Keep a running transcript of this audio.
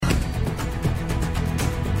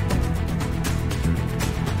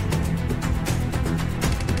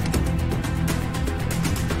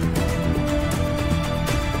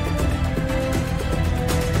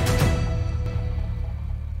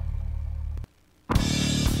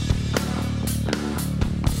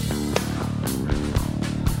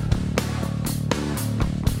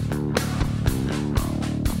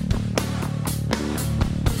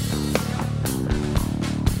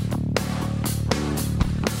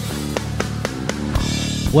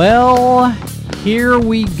Well, here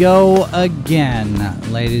we go again,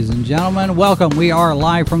 ladies and gentlemen. Welcome. We are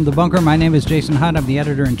live from the bunker. My name is Jason Hunt. I'm the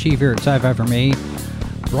editor-in-chief here at Sci-Fi For Me.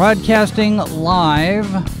 Broadcasting live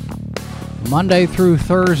Monday through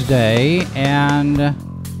Thursday, and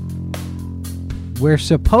we're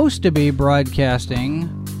supposed to be broadcasting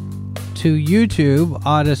to YouTube,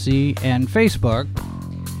 Odyssey, and Facebook.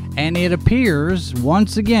 And it appears,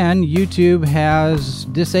 once again, YouTube has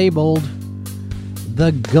disabled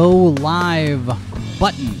the Go Live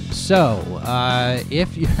button. So,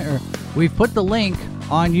 if you're, we've put the link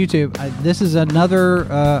on YouTube. This is another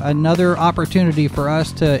opportunity for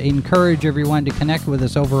us to encourage everyone to connect with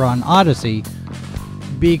us over on Odyssey,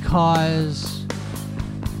 because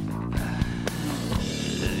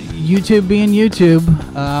YouTube being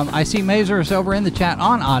YouTube. I see Mazurus over in the chat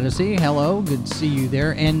on Odyssey. Hello, good to see you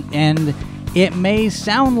there. And it may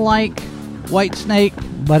sound like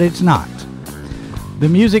Whitesnake, but it's not. The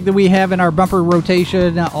music that we have in our bumper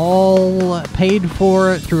rotation, all paid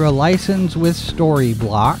for through a license with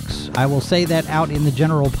Storyblocks. I will say that out in the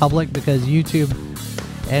general public because YouTube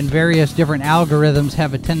and various different algorithms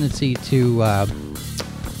have a tendency to,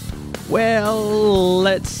 well,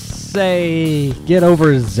 let's say, get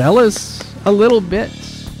overzealous a little bit.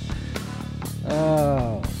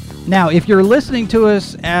 Now, if you're listening to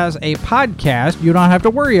us as a podcast, you don't have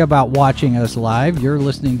to worry about watching us live. You're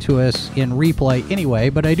listening to us in replay anyway,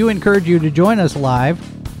 but I do encourage you to join us live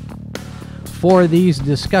for these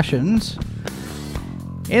discussions.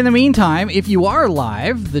 In the meantime, if you are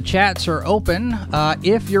live, the chats are open.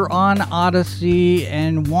 If you're on Odyssey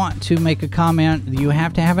and want to make a comment, you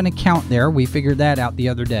have to have an account there. We figured that out the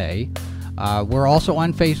other day. We're also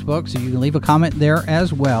on Facebook, so you can leave a comment there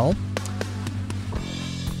as well.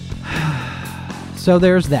 So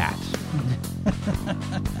there's that.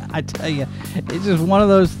 I tell you, it's just one of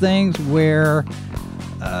those things where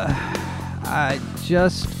I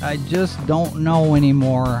just don't know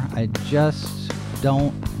anymore. I just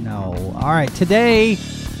don't know. All right, today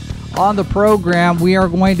on the program, we are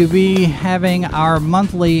going to be having our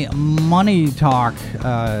monthly money talk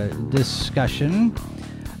discussion.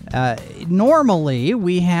 Normally,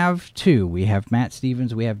 we have two. We have Matt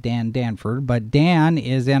Stevens, we have Dan Danford, but Dan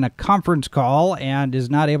is in a conference call and is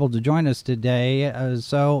not able to join us today.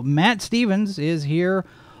 So Matt Stevens is here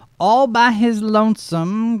all by his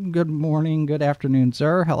lonesome. Good morning, good afternoon,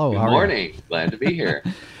 sir. Hello. Good morning. Glad to be here.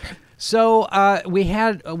 So we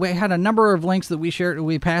had a number of links that we shared.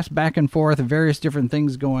 We passed back and forth and various different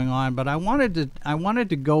things going on, but I wanted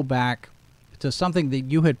to go back to something that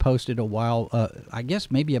you had posted a while, I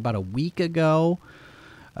guess maybe about a week ago.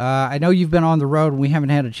 I know you've been on the road and we haven't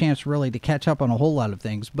had a chance really to catch up on a whole lot of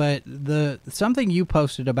things, but something you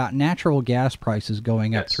posted about natural gas prices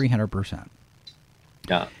going up 300%.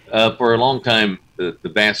 Yeah, for a long time,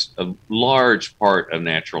 a large part of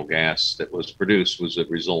natural gas that was produced was a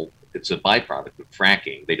result. It's a byproduct of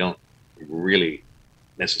fracking. They don't really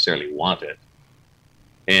necessarily want it.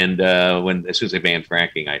 And as soon as they banned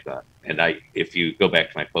fracking, I thought, if you go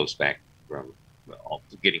back to my post back from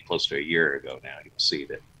getting close to a year ago now, you'll see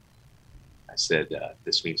that I said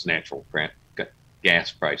this means natural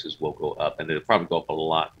gas prices will go up, and it'll probably go up a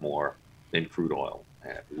lot more than crude oil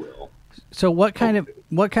will. So what kind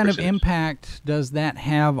of impact does that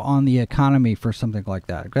have on the economy for something like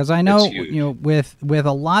that? Because I know, with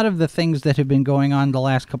a lot of the things that have been going on the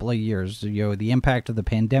last couple of years, the impact of the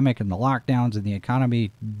pandemic and the lockdowns and the economy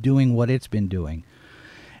doing what it's been doing.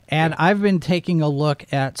 And I've been taking a look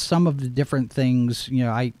at some of the different things.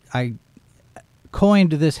 I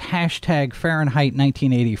coined this hashtag Fahrenheit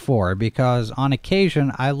 1984 because on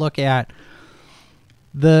occasion I look at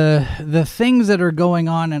the things that are going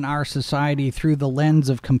on in our society through the lens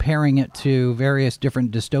of comparing it to various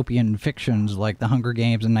different dystopian fictions like The Hunger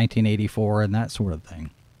Games in 1984 and that sort of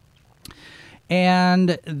thing.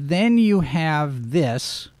 And then you have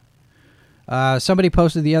this. Somebody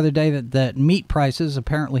posted the other day that meat prices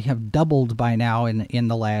apparently have doubled by now in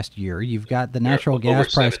the last year. You've got the natural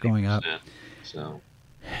gas price going up. So.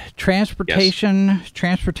 Transportation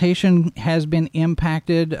has been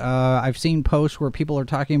impacted. I've seen posts where people are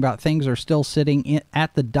talking about things are still sitting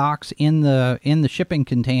at the docks in the shipping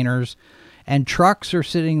containers, and trucks are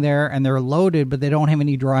sitting there and they're loaded, but they don't have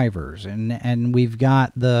any drivers. And we've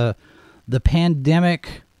got the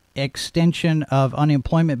pandemic extension of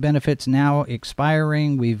unemployment benefits now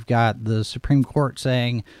expiring. We've got the Supreme Court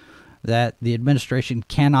saying that the administration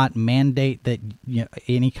cannot mandate that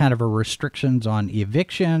any kind of a restrictions on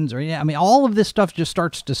evictions, or all of this stuff just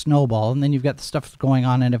starts to snowball. And then you've got the stuff going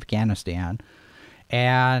on in Afghanistan,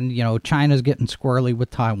 and China's getting squirrely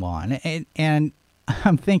with Taiwan, and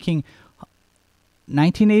I'm thinking,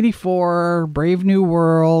 1984, Brave New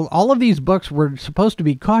World, all of these books were supposed to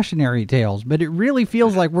be cautionary tales, but it really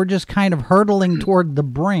feels like we're just kind of hurtling toward the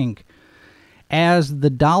brink as the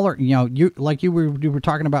dollar, you were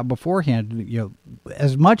talking about beforehand,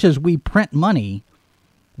 as much as we print money,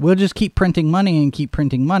 we'll just keep printing money and keep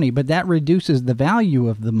printing money, but that reduces the value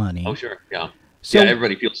of the money. Oh, sure. Yeah. So, yeah,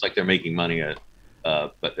 everybody feels like they're making money,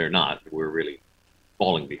 but they're not. We're really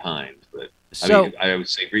falling behind. But I would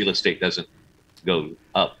say real estate doesn't go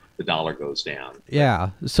up, the dollar goes down.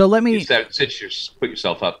 Yeah. So let me, since you put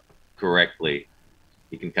yourself up correctly,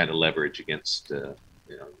 you can kind of leverage against,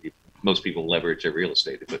 most people leverage their real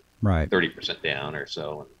estate. They put 30% down or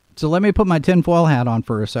so. So let me put my tinfoil hat on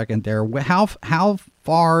for a second there. How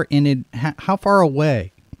far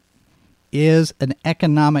away is an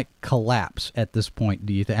economic collapse at this point,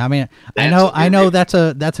 do you think? I mean, I know that's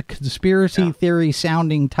a conspiracy theory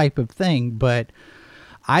sounding type of thing, but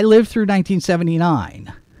I lived through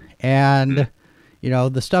 1979, and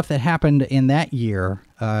the stuff that happened in that year,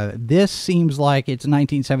 this seems like it's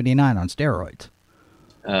 1979 on steroids.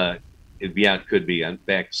 It could be.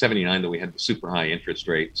 Back 79, though, we had the super high interest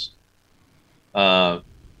rates. So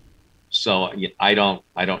I don't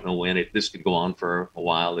know when this could go on for a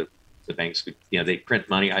while. If the banks could, they print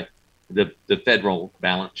money. The federal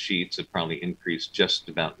balance sheets have probably increased just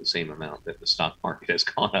about the same amount that the stock market has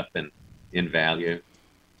gone up in value.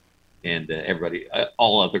 And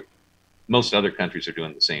most other countries are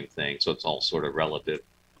doing the same thing. So it's all sort of relative.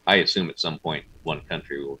 I assume at some point one of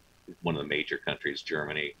the major countries,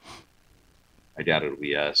 Germany, I doubt it'll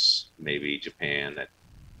be us, maybe Japan, that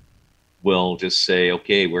will just say,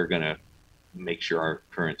 okay, we're going to make sure our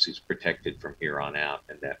currency is protected from here on out.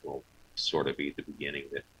 And that will sort of be the beginning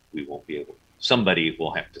that we won't be able, somebody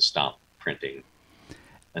will have to stop printing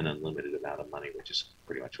an unlimited amount of money, which is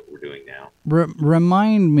pretty much what we're doing now.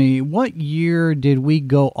 Remind me, what year did we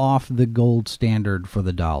go off the gold standard for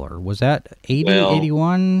the dollar? Was that 80,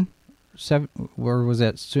 81, 7, or was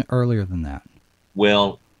that earlier than that?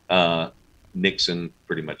 Well, Nixon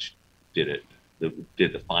pretty much did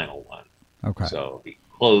the final one. Okay. So he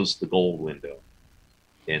closed the gold window.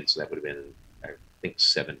 And so that would have been, I think,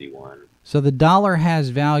 71. So the dollar has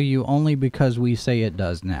value only because we say it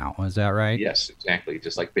does now. Is that right? Yes, exactly.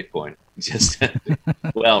 Just like Bitcoin.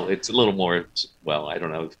 Well, it's a little more, I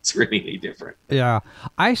don't know if it's really any different. Yeah.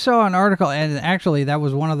 I saw an article, and actually that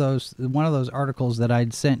was one of those articles that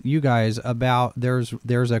I'd sent you guys about there's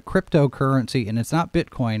a cryptocurrency, and it's not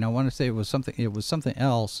Bitcoin. I want to say it was something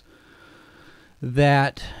else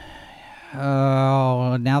that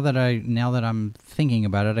now that I'm thinking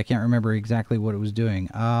about it, I can't remember exactly what it was doing.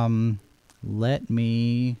 Let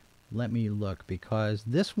me look, because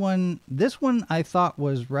this one I thought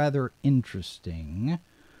was rather interesting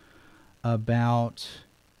about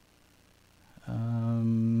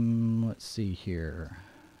let's see here.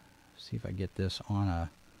 See if I get this on a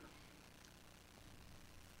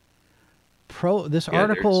this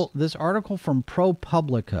article from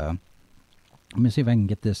ProPublica. Let me see if I can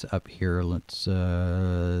get this up here. Let's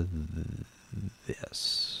where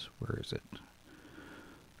is it?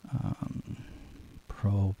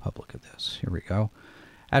 ProPublica, here we go.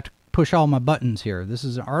 I have to push all my buttons here. This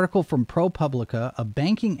is an article from ProPublica. A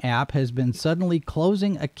banking app has been suddenly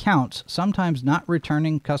closing accounts, sometimes not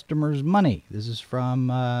returning customers' money. This is from,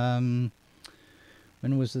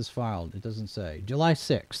 when was this filed? It doesn't say. July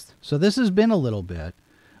 6th. So this has been a little bit,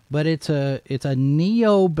 but it's a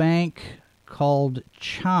neobank called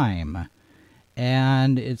Chime.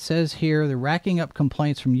 And it says here, they're racking up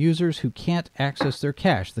complaints from users who can't access their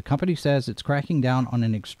cash. The company says it's cracking down on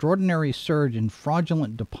an extraordinary surge in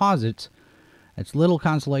fraudulent deposits. It's little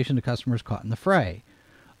consolation to customers caught in the fray.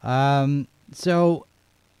 So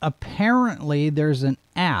apparently there's an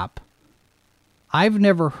app. I've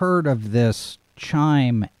never heard of this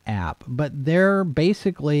Chime app, but they're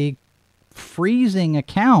basically freezing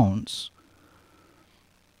accounts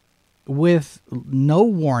with no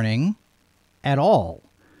warning at all.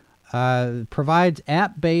 Provides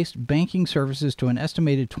app-based banking services to an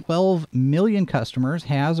estimated 12 million customers,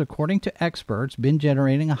 has, according to experts, been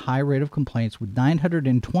generating a high rate of complaints, with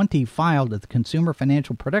 920 filed at the Consumer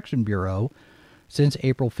Financial Protection Bureau since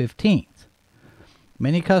April 15th.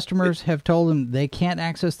 Many customers have told them they can't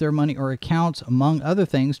access their money or accounts. Among other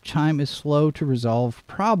things, Chime is slow to resolve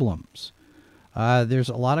problems. There's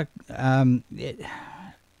a lot of...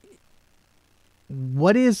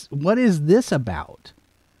 What is this about?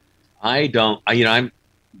 I'm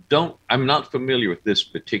not familiar with this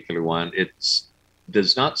particular one.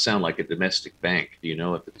 Does not sound like a domestic bank. Do you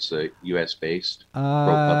know if it's a U.S. based?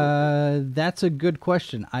 That's a good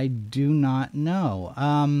question. I do not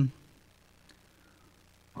know.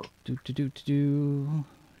 Googling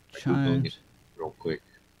Chimes. it real quick,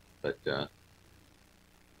 but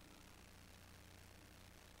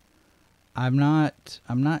I'm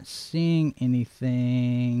not seeing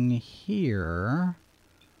anything here.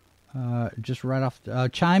 Just right off.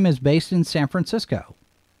 Chime is based in San Francisco.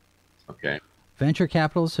 okay. Venture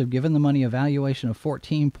capitalists have given the money a valuation of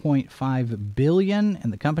 $14.5 billion,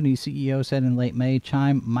 and the company's CEO said in late May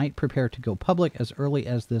Chime might prepare to go public as early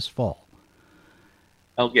as this fall.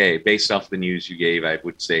 Okay, based off the news you gave, I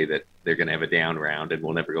would say that they're going to have a down round and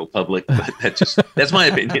will never go public. But that's my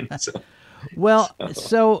opinion.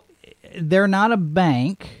 So they're not a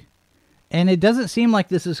bank, and it doesn't seem like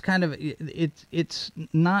this is kind of it's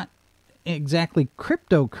not exactly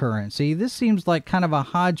cryptocurrency. This seems like kind of a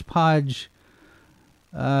hodgepodge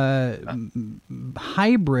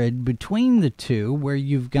hybrid between the two, where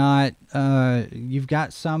you've got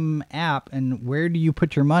some app, and where do you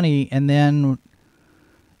put your money, and then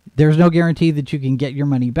there's no guarantee that you can get your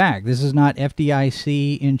money back. This is not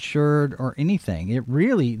FDIC insured or anything. It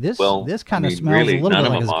really this kind of smells really, a little none bit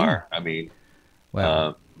of like them a scam. are. I mean,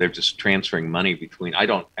 they're just transferring money between. I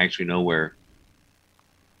don't actually know where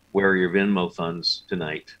are your Venmo funds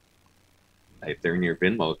tonight. If they're in your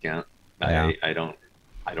Venmo account, Yeah. I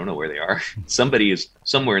don't know where they are. Somebody is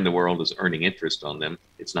somewhere in the world is earning interest on them.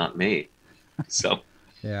 It's not me. So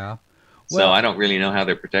Yeah. so I don't really know how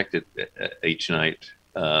they're protected each night.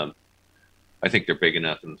 I think they're big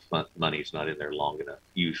enough and money's not in there long enough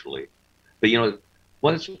usually. But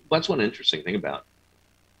what's one interesting thing about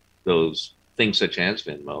those things such as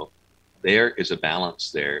Venmo? There is a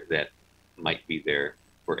balance there that might be there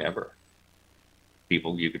forever.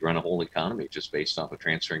 You could run a whole economy just based off of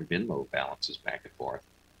transferring Venmo balances back and forth,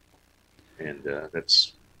 and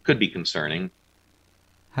could be concerning.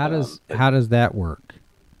 How does that work?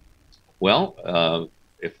 Well,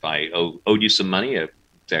 if I owed you some money,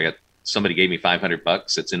 somebody gave me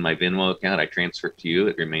 $500. It's in my Venmo account. I transfer it to you.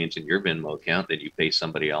 It remains in your Venmo account. Then you pay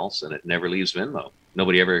somebody else, and it never leaves Venmo.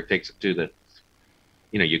 Nobody ever takes it to the.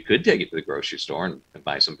 You could take it to the grocery store and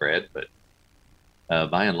buy some bread, but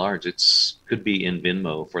by and large, could be in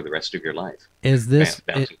Venmo for the rest of your life. Is this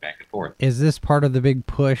bouncing back and forth? Is this part of the big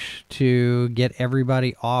push to get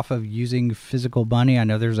everybody off of using physical money? I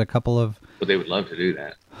know there's a couple of. But they would love to do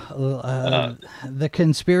that. The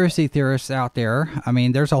conspiracy theorists out there. I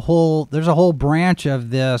mean, there's a whole branch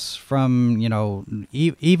of this from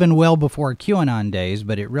even well before QAnon days,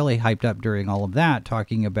 but it really hyped up during all of that,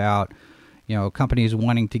 talking about companies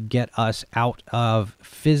wanting to get us out of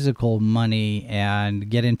physical money and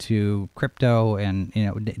get into crypto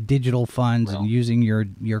and digital funds and using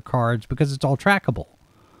your cards because it's all trackable.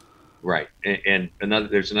 Right, and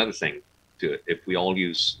there's another thing to it. If we all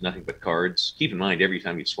use nothing but cards, keep in mind every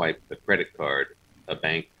time you swipe a credit card, a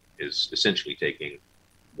bank is essentially taking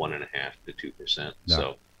 1.5% to 2%.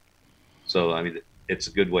 Yeah. So I mean, it's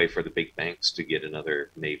a good way for the big banks to get another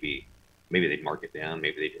maybe they mark it down.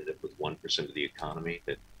 Maybe they end up with 1% of the economy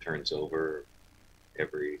that turns over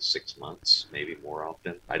every 6 months, maybe more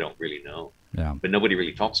often. I don't really know. Yeah. But nobody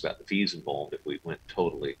really talks about the fees involved if we went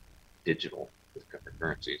totally digital with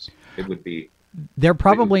cryptocurrencies. It would be. They're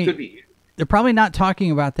probably. It could be. They're probably not talking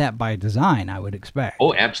about that by design, I would expect.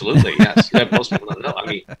 Oh, absolutely, yes. Most people don't know. I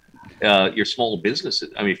mean, your small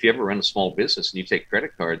businesses. I mean, if you ever run a small business and you take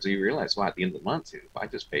credit cards, you realize, wow, at the end of the month, if I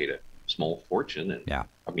just paid a small fortune, and yeah,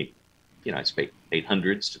 I mean, I paid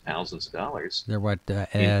hundreds to thousands of dollars. They're what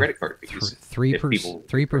in credit card fees.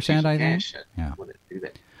 3%, I think. Yeah, wouldn't do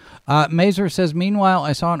that. Mazer says, meanwhile,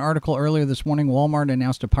 I saw an article earlier this morning. Walmart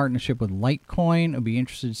announced a partnership with Litecoin. I'd be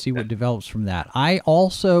interested to see what develops from that. I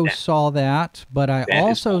also saw that, but I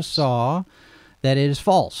also saw that it is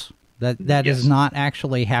false. That is not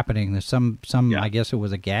actually happening. There's some I guess it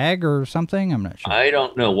was a gag or something. I'm not sure. I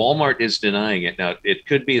don't know. Walmart is denying it. Now, it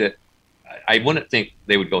could be that I wouldn't think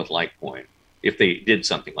they would go with Litecoin if they did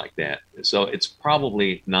something like that. So it's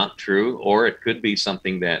probably not true, or it could be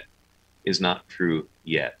something that is not true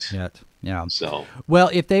yet. Yeah. So, well,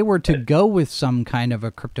 if they were to go with some kind of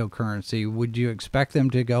a cryptocurrency, would you expect them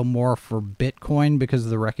to go more for Bitcoin because of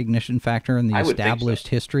the recognition factor and the established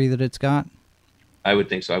history that it's got? I would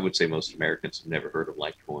think so. I would say most Americans have never heard of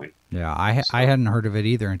Litecoin. Yeah, I hadn't heard of it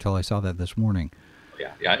either until I saw that this morning.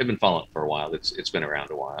 Yeah, I've been following it for a while. It's been around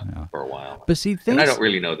for a while. But see, and I don't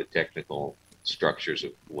really know the technical structures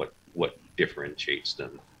of what differentiates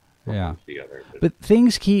them from the other. But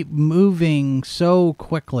things keep moving so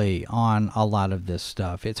quickly on a lot of this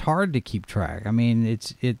stuff. It's hard to keep track. I mean,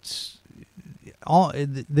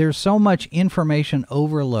 there's so much information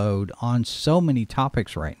overload on so many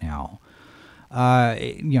topics right now.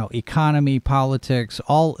 economy, politics,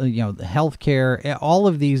 all, the healthcare, all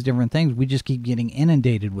of these different things. We just keep getting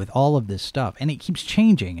inundated with all of this stuff, and it keeps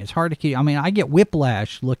changing. It's hard to keep. I mean, I get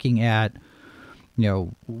whiplash looking at,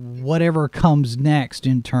 whatever comes next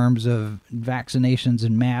in terms of vaccinations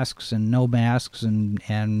and masks and no masks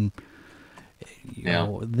and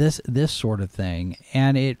this sort of thing.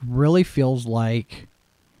 And it really feels like,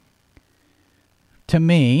 to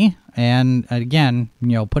me, and again,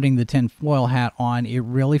 putting the tinfoil hat on, it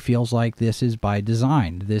really feels like this is by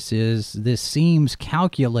design. This seems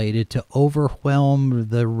calculated to overwhelm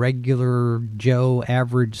the regular Joe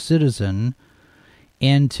average citizen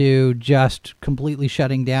into just completely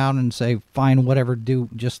shutting down and say, fine, whatever,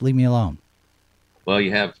 just leave me alone. Well,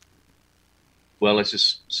 let's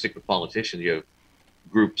just stick with politicians. You have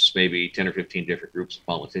groups, maybe 10 or 15 different groups of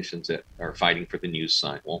politicians that are fighting for the news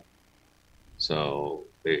cycle. So,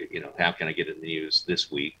 how can I get in the news this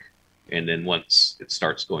week? And then once it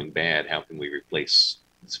starts going bad, how can we replace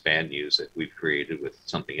this bad news that we've created with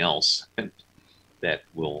something else and that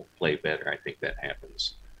will play better? I think that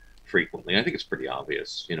happens frequently. I think it's pretty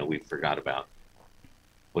obvious. We forgot about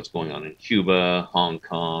what's going on in Cuba, Hong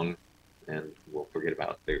Kong, and we'll forget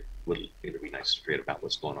about it would be nice to forget about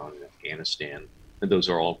what's going on in Afghanistan. And those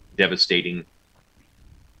are all devastating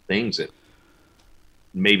things that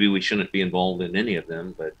maybe we shouldn't be involved in any of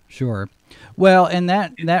them, but sure. Well, and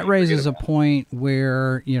that raises a point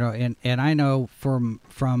where, and I know from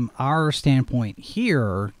our standpoint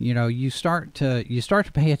here, you start to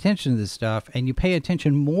pay attention to this stuff, and you pay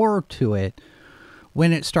attention more to it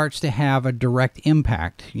when it starts to have a direct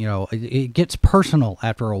impact. It gets personal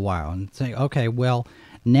after a while, and say, okay, well,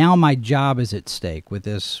 now my job is at stake with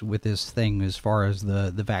this thing as far as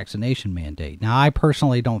the vaccination mandate. Now, I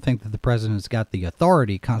personally don't think that the president's got the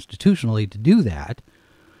authority constitutionally to do that,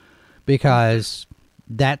 because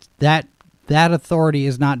that authority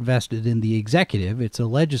is not vested in the executive. It's a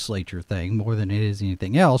legislature thing more than it is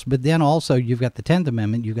anything else. But then also you've got the 10th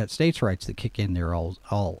Amendment, you've got states' rights that kick in there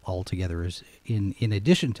all together as in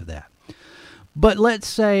addition to that. But let's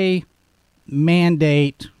say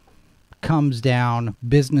mandate comes down,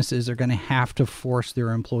 businesses are going to have to force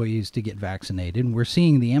their employees to get vaccinated. And we're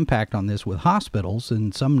seeing the impact on this with hospitals,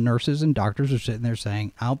 and some nurses and doctors are sitting there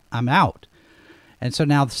saying, I'm out. And so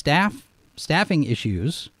now the staffing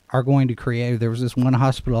issues are going to create. There was this one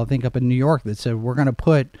hospital, I think up in New York, that said we're going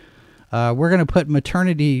to put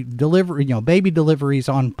maternity delivery, baby deliveries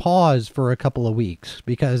on pause for a couple of weeks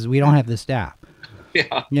because we don't have the staff.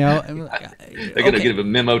 Yeah. They're going to give a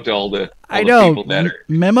memo to all the people that are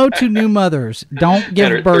memo to new mothers. Don't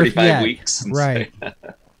give birth yet. Weeks right.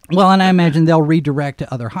 Well, and I imagine they'll redirect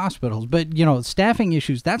to other hospitals. But, staffing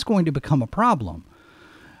issues, that's going to become a problem.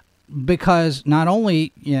 Because not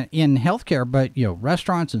only in healthcare, but,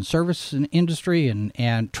 restaurants and service industry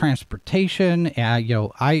and transportation.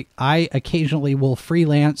 I occasionally will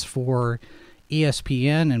freelance for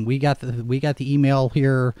ESPN, and we got the email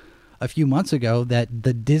here a few months ago that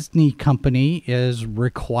the Disney company is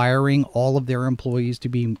requiring all of their employees to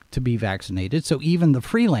be vaccinated. So even the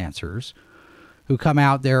freelancers who come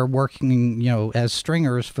out there working, as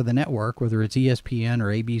stringers for the network, whether it's ESPN or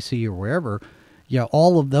ABC or wherever,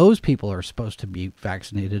 all of those people are supposed to be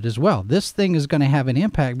vaccinated as well. This thing is going to have an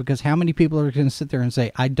impact because how many people are going to sit there and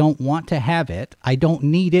say, I don't want to have it, I don't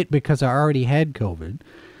need it because I already had COVID.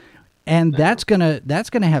 And that's gonna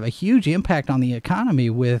have a huge impact on the economy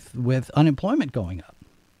with unemployment going up.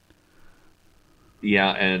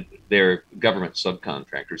 Yeah, and they're government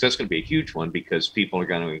subcontractors. That's going to be a huge one because people are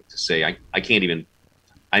going to say,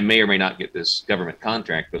 I may or may not get this government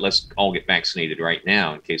contract, but let's all get vaccinated right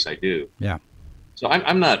now in case I do. Yeah. So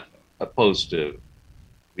I'm not opposed to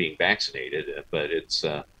being vaccinated, but it's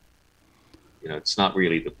it's not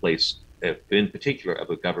really the place, in particular, of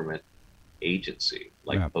a government agency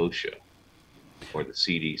like OSHA or the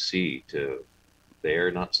CDC.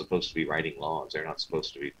 They're not supposed to be writing laws. They're not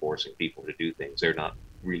supposed to be forcing people to do things. They're not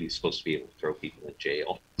really supposed to be able to throw people in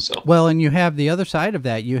jail. So well, and you have the other side of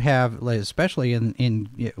that. You have, especially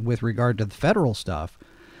in with regard to the federal stuff,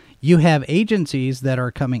 you have agencies that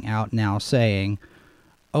are coming out now saying,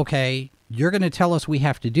 okay, you're going to tell us we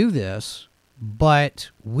have to do this, but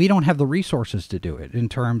we don't have the resources to do it in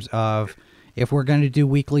terms of if we're going to do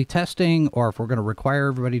weekly testing or if we're going to require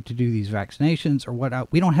everybody to do these vaccinations or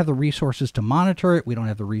whatnot. We don't have the resources to monitor it. We don't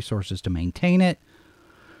have the resources to maintain it.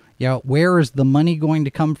 Where is the money going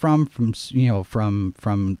to come from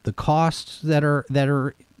the costs that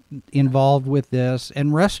are involved with this?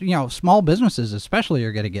 And small businesses especially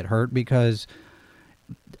are going to get hurt because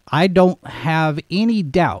I don't have any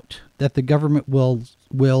doubt that the government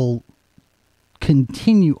will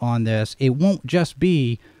continue on this, it won't just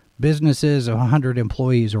be businesses of 100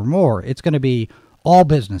 employees or more. It's going to be all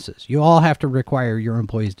businesses. You all have to require your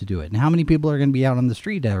employees to do it. And how many people are going to be out on the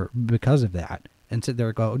street because of that and sit there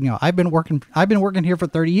and go, I've been working here for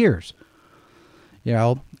 30 years.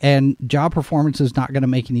 And job performance is not going to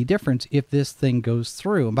make any difference if this thing goes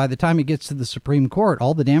through. And by the time it gets to the Supreme Court,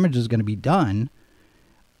 all the damage is going to be done.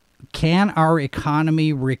 Can our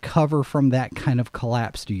economy recover from that kind of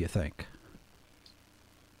collapse, do you think?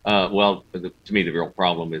 Well, to me, the real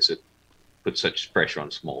problem is it puts such pressure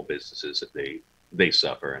on small businesses that they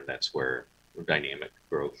suffer, and that's where dynamic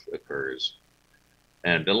growth occurs.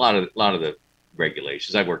 And a lot of the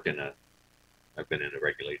regulations, I've been in a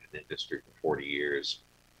regulated industry for 40 years,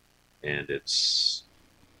 and it's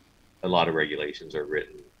a lot of regulations are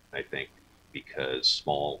written, I think, because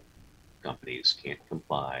small companies can't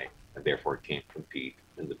comply and therefore can't compete,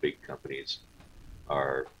 and the big companies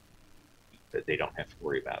they don't have to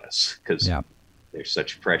worry about us because there's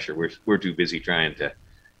such pressure. We're too busy trying to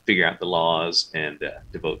figure out the laws and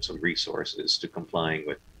devote some resources to complying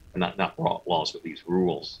with not laws, but these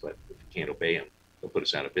rules. But if you can't obey them, they'll put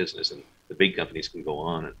us out of business. And the big companies can go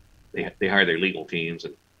on and they hire their legal teams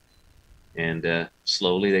and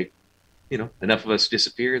slowly they, enough of us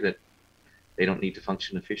disappear that they don't need to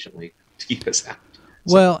function efficiently to keep us out.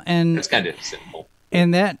 So well, and that's kind of simple.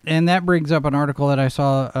 And that brings up an article that I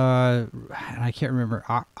saw. I can't remember.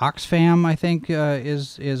 Oxfam, I think,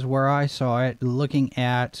 is where I saw it, looking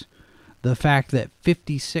at the fact that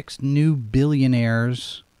 56 new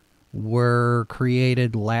billionaires were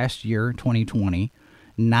created last year, 2020.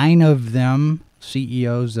 9 of them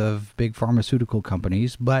CEOs of big pharmaceutical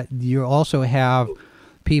companies, but you also have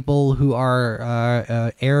people who are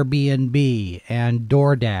Airbnb and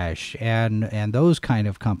DoorDash and those kind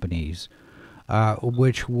of companies,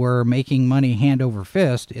 which were making money hand over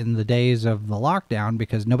fist in the days of the lockdown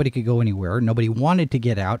because nobody could go anywhere, nobody wanted to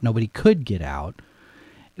get out, nobody could get out.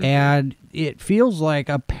 And it feels like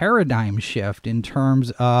a paradigm shift in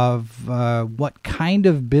terms of what kind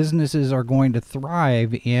of businesses are going to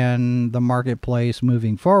thrive in the marketplace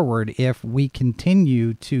moving forward if we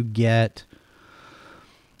continue to get,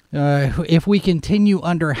 if we continue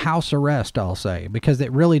under house arrest, I'll say, because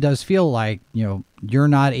it really does feel like, you're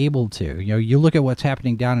not able to. You look at what's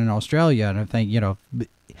happening down in Australia and I think,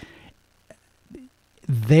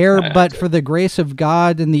 but for the grace of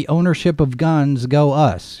God and the ownership of guns, go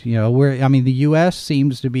us. The U.S.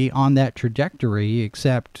 seems to be on that trajectory,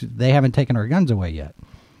 except they haven't taken our guns away yet.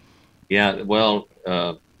 Yeah, well,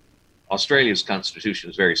 Australia's constitution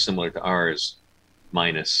is very similar to ours,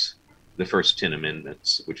 minus the first 10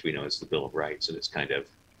 amendments, which we know is the Bill of Rights, and it's kind of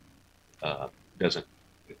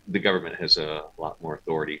the government has a lot more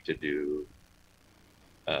authority to do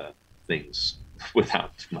things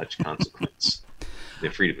without much consequence. The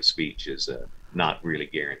freedom of speech is not really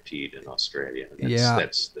guaranteed in Australia.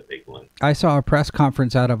 That's the big one. I saw a press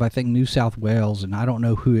conference out of, I think, New South Wales, and I don't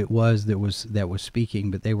know who it was that was speaking,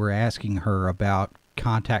 but they were asking her about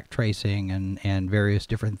contact tracing and various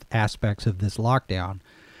different aspects of this lockdown.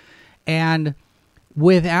 And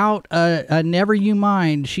without a never you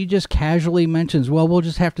mind, she just casually mentions, well, we'll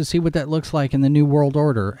just have to see what that looks like in the New World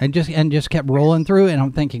Order, and just kept rolling through. And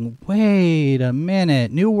I'm thinking, wait a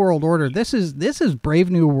minute, New World Order, this is Brave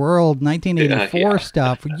New World 1984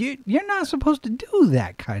 stuff. You're not supposed to do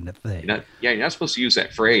that kind of thing. You're not supposed to use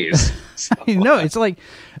that phrase. No, it's like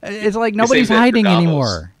nobody's hiding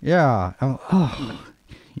anymore. Yeah.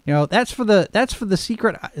 That's for the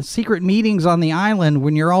secret meetings on the island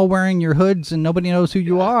when you're all wearing your hoods and nobody knows who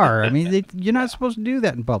you are. I mean, you're not supposed to do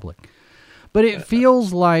that in public. But it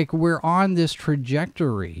feels like we're on this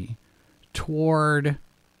trajectory toward,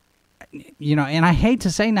 and I hate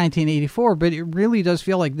to say 1984, but it really does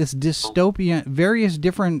feel like this dystopian, various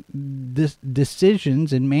different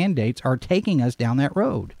decisions and mandates are taking us down that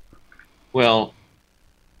road. Well,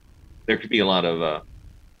 there could be a lot of,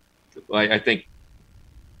 I think,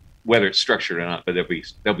 whether it's structured or not, but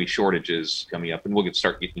there'll be shortages coming up, and we'll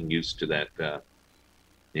start getting used to that.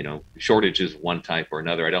 Shortages of one type or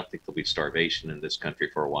another. I don't think there'll be starvation in this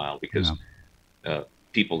country for a while because there's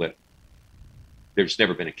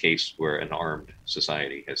never been a case where an armed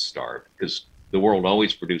society has starved because the world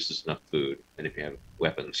always produces enough food, and if you have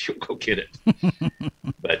weapons, you'll go get it.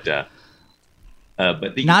 But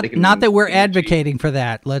not that we're advocating for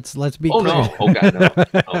that. Let's be clear. No! Oh God, no!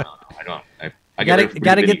 I don't. I got to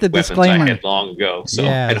get the disclaimer. I had long ago, so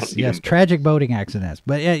yes, tragic boating accidents.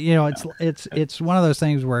 But it's one of those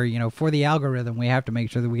things where for the algorithm we have to make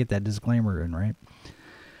sure that we get that disclaimer in, right?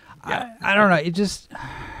 I don't know.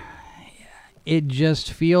 It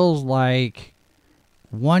just feels like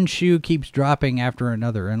one shoe keeps dropping after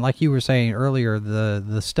another. And like you were saying earlier,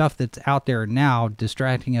 the stuff that's out there now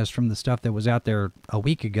distracting us from the stuff that was out there a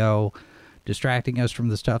week ago, distracting us from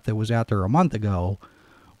the stuff that was out there a month ago.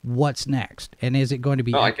 What's next? And is it going to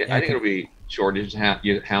be... I think it'll be shortage,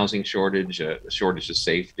 housing shortage, shortage of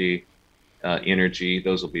safety, energy.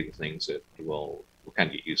 Those will be the things that we'll kind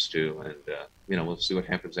of get used to. And, we'll see what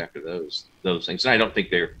happens after those things. And I don't think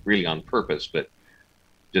they're really on purpose, but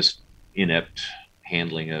just inept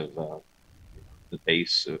handling of the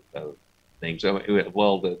base of things.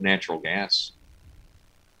 Well, the natural gas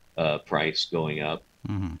price going up.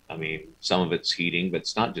 Mm-hmm. I mean, some of it's heating, but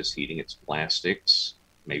it's not just heating, it's plastics.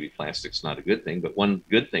 Maybe plastic's not a good thing, but one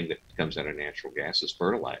good thing that comes out of natural gas is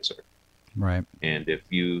fertilizer. Right. And if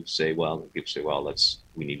you say, people say,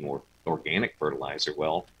 we need more organic fertilizer.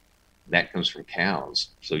 Well, that comes from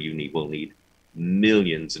cows. So we'll need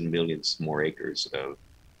millions and millions more acres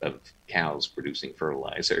of cows producing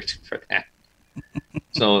fertilizer for that.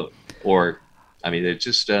 There's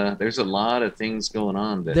just there's a lot of things going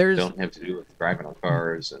on that don't have to do with driving on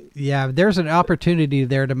cars. And there's an opportunity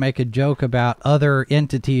there to make a joke about other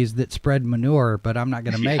entities that spread manure, but I'm not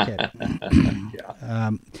going to make it.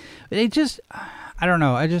 I don't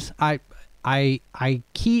know. I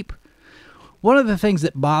keep... One of the things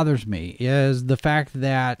that bothers me is the fact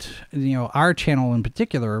that, our channel in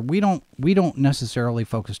particular, we don't necessarily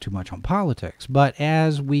focus too much on politics. But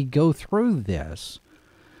as we go through this,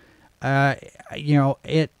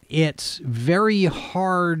 it's very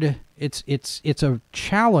hard. It's a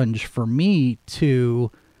challenge for me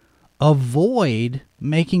to avoid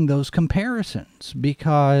making those comparisons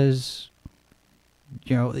because,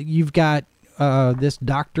 you've got this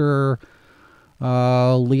Dr.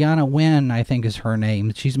 Leana Wen, I think is her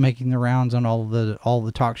name. She's making the rounds on all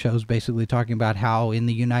the talk shows, basically talking about how in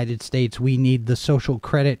the United States we need the social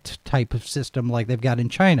credit type of system like they've got in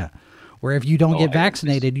China, where if you don't get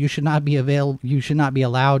vaccinated, you should not be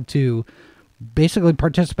allowed to basically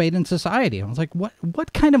participate in society. I was like,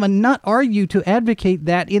 what kind of a nut are you to advocate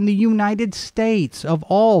that in the United States of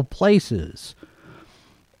all places?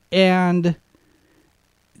 And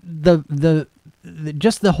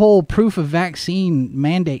just the whole proof of vaccine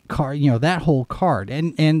mandate card, that whole card.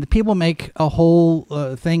 And people make a whole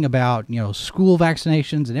thing about, school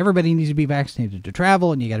vaccinations and everybody needs to be vaccinated to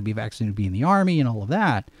travel and you got to be vaccinated to be in the Army and all of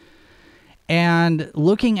that. And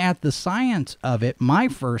looking at the science of it, my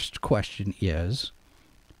first question is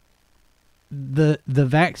the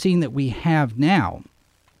vaccine that we have now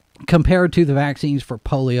compared to the vaccines for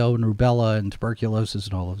polio and rubella and tuberculosis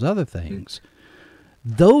and all those other things.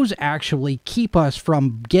 Those actually keep us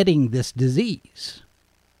from getting this disease.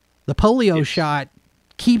 The polio shot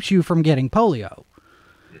keeps you from getting polio.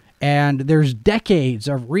 And there's decades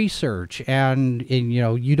of research, and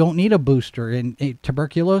you don't need a booster. And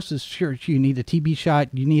tuberculosis, sure, you need a TB shot,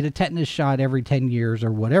 you need a tetanus shot every 10 years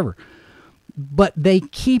or whatever. But they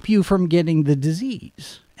keep you from getting the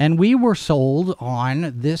disease. And we were sold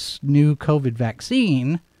on this new COVID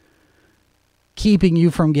vaccine keeping you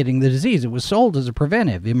from getting the disease. It was sold as a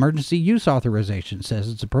preventive. Emergency use authorization says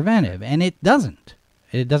it's a preventive, and it doesn't.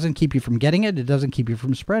 It doesn't keep you from getting it. It doesn't keep you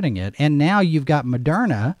from spreading it. And now you've got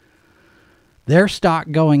Moderna, their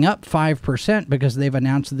stock going up 5% because they've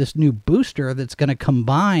announced this new booster that's going to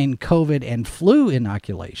combine COVID and flu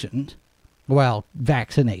inoculation. Well,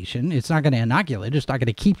 vaccination. It's not going to inoculate. It's not going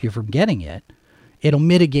to keep you from getting it. It'll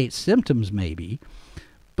mitigate symptoms maybe.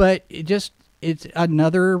 But it's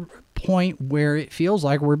another point where it feels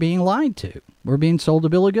like we're being lied to. We're being sold a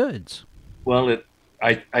bill of goods. Well,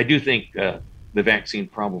 I do think the vaccine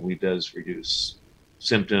probably does reduce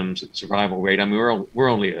symptoms and survival rate. I mean,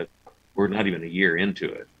 we're not even a year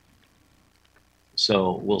into it.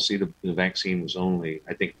 So we'll see. The vaccine was only,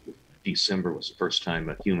 I think December was the first time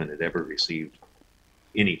a human had ever received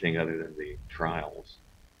anything other than the trials.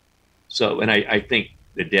 So, and I think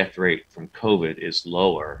the death rate from COVID is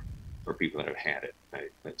lower for people that have had it. Right?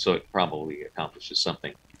 So it probably accomplishes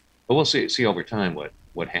something. But we'll see over time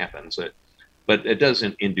what happens. But it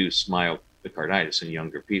doesn't induce myocarditis in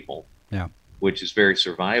younger people, which is very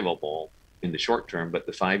survivable in the short term. But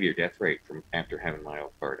the 5-year death rate from after having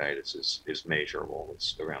myocarditis is measurable.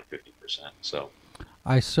 It's around 50%. So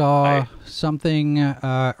I saw something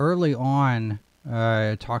early on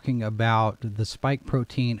talking about the spike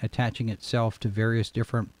protein attaching itself to various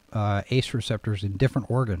different ACE receptors in different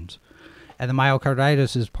organs. And the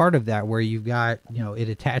myocarditis is part of that, where you've got, it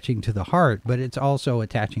attaching to the heart, but it's also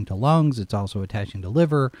attaching to lungs. It's also attaching to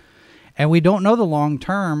liver. And we don't know the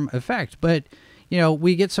long-term effect. But,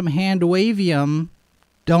 we get some hand-wavium.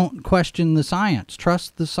 Don't question the science.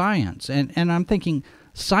 Trust the science. And I'm thinking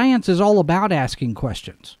Science is all about asking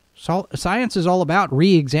questions. So science is all about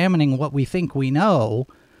re-examining what we think we know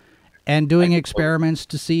and doing experiments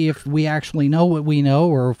to see if we actually know what we know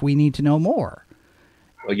or if we need to know more.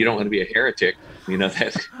 Well, you don't want to be a heretic. You know,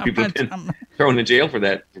 that people have been thrown in jail for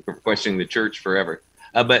that, for questioning the church forever.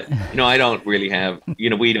 But, I don't really have,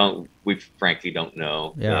 we frankly don't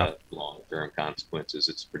know the long-term consequences.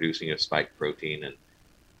 It's producing a spike protein, and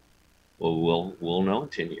we'll know in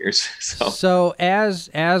 10 years. So as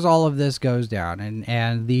all of this goes down,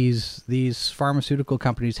 and these pharmaceutical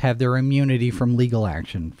companies have their immunity from legal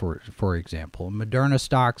action, for example, Moderna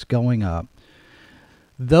stocks going up,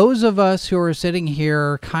 those of us who are sitting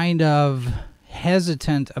here kind of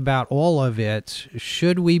hesitant about all of it,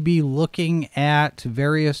 should we be looking at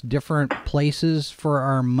various different places for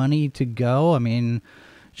our money to go? I mean,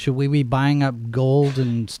 should we be buying up gold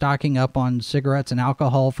and stocking up on cigarettes and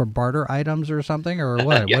alcohol for barter items or something, or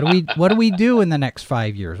what? Yeah. What do we do in the next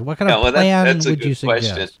 5 years? What kind of plan would you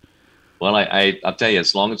suggest? Question. Well, I'll tell you,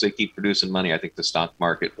 as long as they keep producing money, I think the stock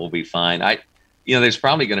market will be fine. There's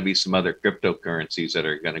probably going to be some other cryptocurrencies that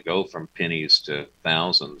are going to go from pennies to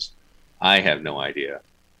thousands. I have no idea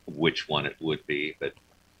which one it would be,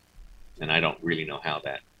 and I don't really know how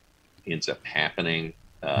that ends up happening.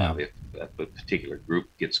 If a particular group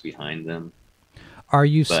gets behind them. Are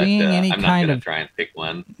you seeing any I'm kind not of try and pick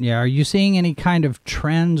one? Yeah, are you seeing any kind of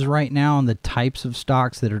trends right now on the types of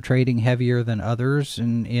stocks that are trading heavier than others?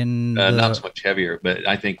 Not so much heavier, but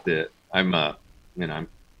I think that I'm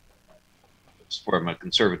from a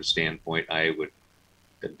conservative standpoint, I would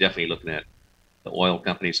definitely looking at the oil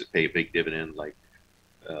companies that pay a big dividend, like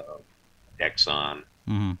Exxon.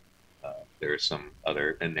 Mm-hmm. There's some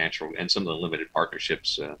other and some of the limited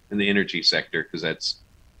partnerships in the energy sector, because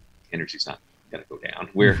energy's not going to go down.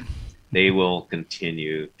 They will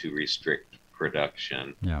continue to restrict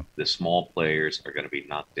production. Yeah. The small players are going to be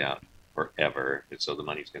knocked out forever, and so the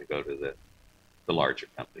money's going to go to the larger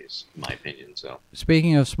companies, in my opinion. So,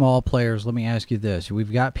 speaking of small players, let me ask you this: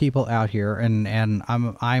 we've got people out here, and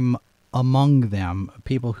I'm among them,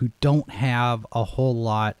 people who don't have a whole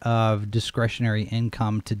lot of discretionary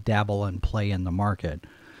income to dabble and play in the market.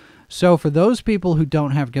 So for those people who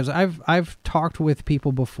don't have, because I've talked with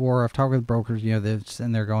people before, I've talked with brokers,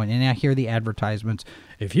 and they're going, and I hear the advertisements,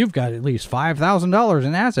 if you've got at least $5,000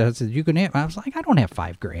 in assets that you can hit. I was like, I don't have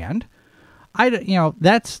 $5,000.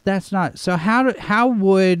 That's not. So how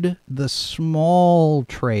would the small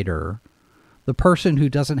trader, the person who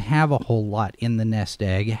doesn't have a whole lot in the nest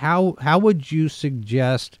egg, how would you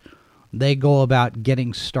suggest they go about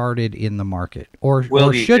getting started in the market, or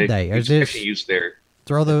should they? Use their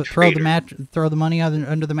throw the money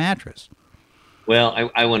under the mattress?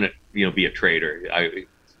 Well, I want to be a trader.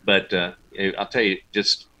 I'll tell you,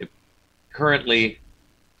 just currently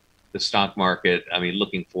the stock market. I mean,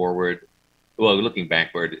 looking forward. Well, looking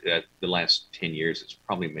backward at the last 10 years, it's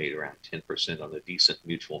probably made around 10% on a decent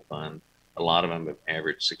mutual fund. A lot of them have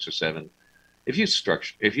averaged 6 or 7. If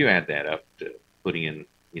you add that up to putting in,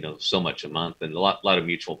 so much a month, and a lot of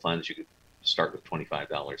mutual funds, you could start with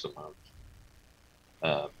 $25 a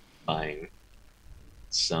month, buying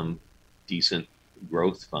some decent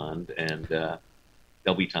growth fund, and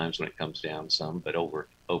there'll be times when it comes down some, but over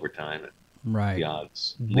time, right, the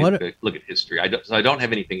odds. Look at history. I don't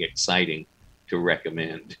have anything exciting to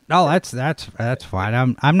recommend. Oh, that's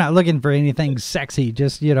fine. I'm not looking for anything sexy.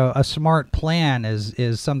 Just a smart plan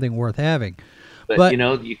is something worth having. But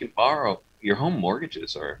you can borrow. Your home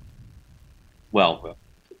mortgages are,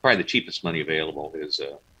 probably the cheapest money available is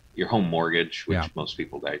your home mortgage, which most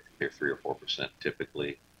people, they're 3 or 4%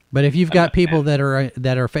 typically. But if you've got people that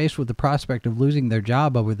are faced with the prospect of losing their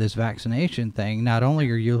job over this vaccination thing, not only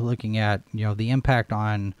are you looking at the impact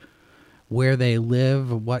on where they live,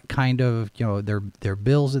 what kind of their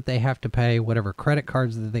bills that they have to pay, whatever credit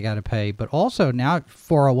cards that they got to pay, but also now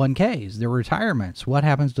 401ks, their retirements. What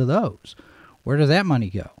happens to those? Where does that money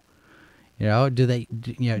go? Do they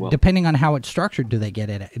depending on how it's structured, do they get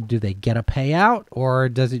a payout, or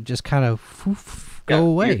does it just kind of go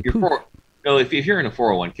away? If you're in a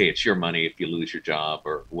 401k, it's your money if you lose your job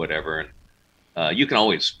or whatever, and you can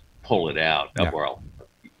always pull it out. Yeah. Well,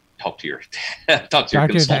 talk to your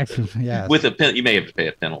consultant. Yes. You may have to pay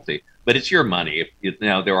a penalty, but it's your money.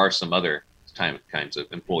 Now there are some other kinds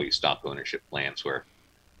of employee stock ownership plans where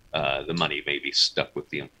the money may be stuck with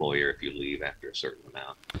the employer if you leave after a certain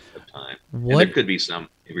amount of time. And there could be some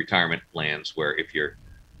retirement plans where if you're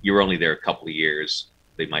only there a couple of years,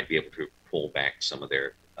 they might be able to pull back some of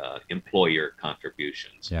their employer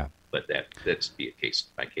contributions. Yeah. But that's be a case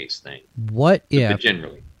by case thing. What if? But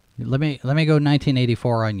generally, let me go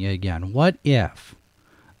 1984 on you again. What if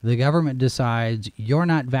the government decides you're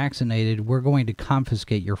not vaccinated, we're going to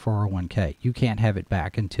confiscate your 401k. You can't have it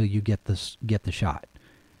back until you get the shot.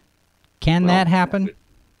 Can that happen?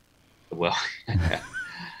 Well,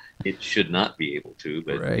 it should not be able to,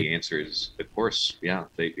 but Right. the answer is, of course, yeah.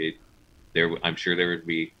 I'm sure there would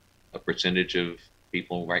be a percentage of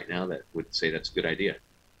people right now that would say that's a good idea.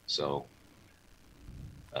 So,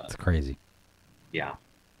 It's crazy. Yeah.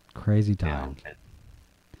 Crazy Yeah. time.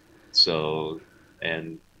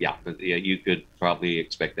 But you could probably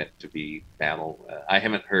expect that to be battle. I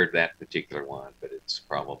haven't heard that particular one, but it's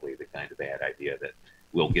probably the kind of bad idea that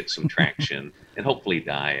will get some traction and hopefully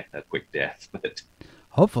die a quick death. But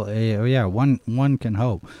Hopefully, yeah, one can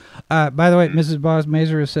hope. By the way, Mrs. Boss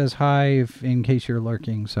Mazer says hi in case you're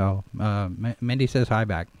lurking. So Mindy says hi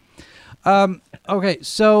back. Okay,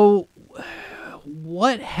 so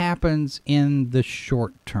what happens in the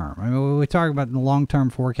short term? I mean, we talk about the long-term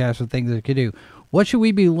forecast of things that it could do. What should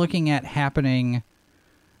we be looking at happening?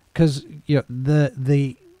 Because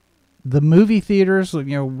the movie theaters,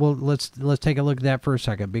 well, let's take a look at that for a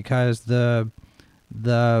second, because let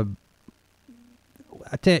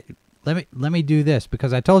me do this,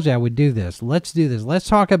 because I told you I would do this. Let's do this. Let's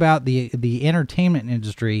talk about the entertainment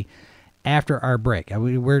industry after our break.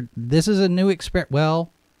 This is a new experiment.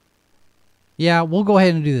 Well, yeah, we'll go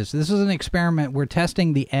ahead and do this. This is an experiment. We're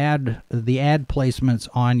testing the ad placements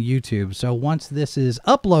on YouTube. So once this is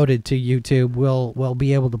uploaded to YouTube, we'll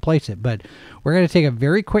be able to place it. But we're going to take a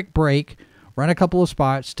very quick break, run a couple of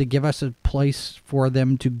spots to give us a place for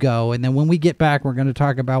them to go. And then when we get back, we're going to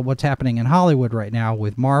talk about what's happening in Hollywood right now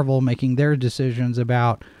with Marvel making their decisions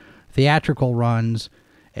about theatrical runs.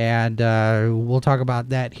 And we'll talk about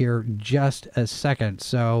that here just a second.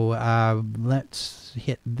 So let's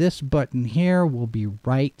hit this button here. We'll be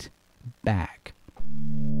right back.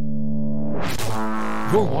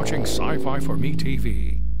 You're watching Sci-Fi for Me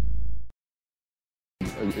TV.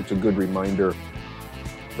 It's a good reminder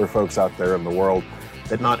for folks out there in the world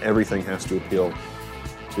that not everything has to appeal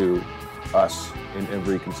to us in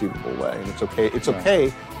every conceivable way. And it's okay. It's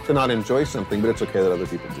okay to not enjoy something, but it's okay that other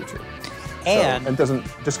people do too. And it doesn't,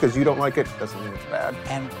 just because you don't like it doesn't mean it's bad.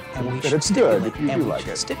 And we But should it's good stipulate, if you and do we like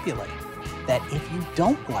should it. stipulate that if you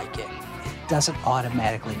don't like it, it doesn't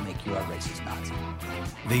automatically make you a racist Nazi.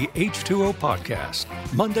 The H2O Podcast,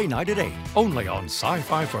 Monday night at 8, only on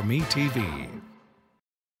Sci-Fi for Me TV.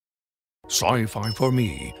 Sci-Fi for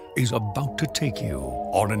Me is about to take you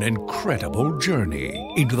on an incredible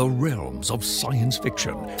journey into the realms of science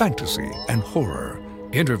fiction, fantasy, and horror.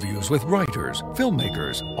 Interviews with writers,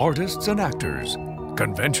 filmmakers, artists, and actors.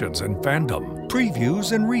 Conventions and fandom.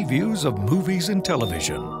 Previews and reviews of movies and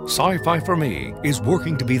television. Sci-Fi for Me is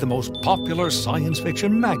working to be the most popular science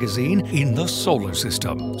fiction magazine in the solar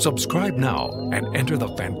system. Subscribe now and enter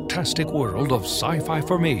the fantastic world of Sci-Fi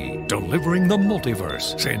for Me, delivering the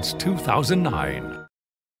multiverse since 2009.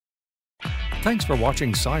 Thanks for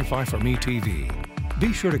watching Sci-Fi for Me TV.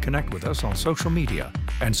 Be sure to connect with us on social media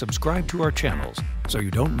and subscribe to our channels so you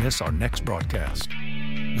don't miss our next broadcast.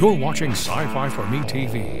 You're watching Sci-Fi for Me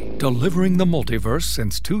TV, delivering the multiverse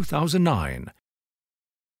since 2009.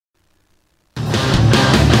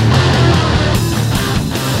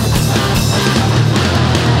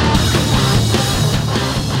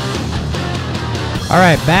 All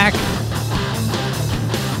right, back.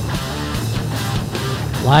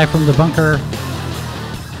 Live from the bunker.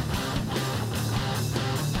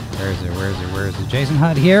 Where is it? Jason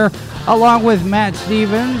Hunt here, along with Matt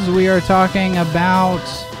Stevens. We are talking about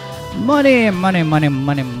money.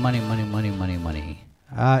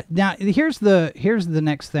 Now, here's the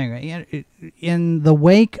next thing. In the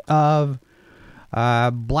wake of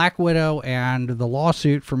Black Widow and the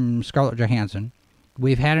lawsuit from Scarlett Johansson,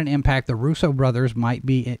 we've had an impact. The Russo brothers might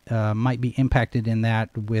be impacted in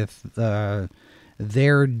that with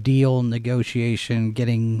their deal negotiation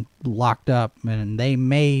getting locked up, and they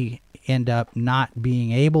may end up not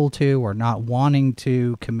being able to or not wanting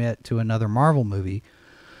to commit to another Marvel movie.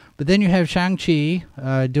 But then you have Shang-Chi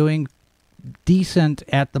doing decent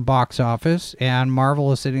at the box office, and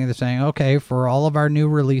Marvel is sitting there saying, okay, for all of our new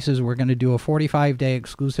releases, we're going to do a 45-day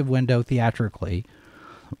exclusive window theatrically,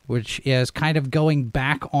 which is kind of going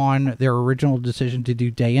back on their original decision to do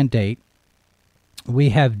day and date. We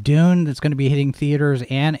have Dune that's going to be hitting theaters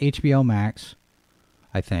and HBO Max,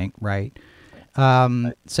 I think, right?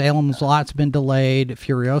 Salem's Lot's been delayed.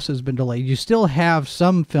 Furiosa's been delayed. You still have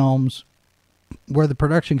some films where the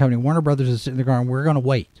production company, Warner Brothers, is sitting there going, we're going to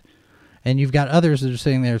wait. And you've got others that are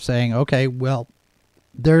sitting there saying, okay, well,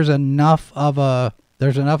 there's enough of a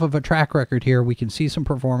track record here. We can see some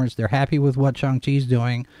performance. They're happy with what Shang-Chi's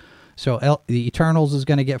doing. So the Eternals is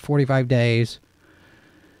going to get 45 days.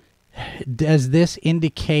 Does this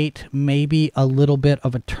indicate maybe a little bit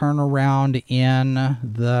of a turnaround in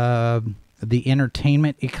the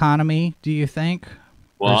entertainment economy, do you think?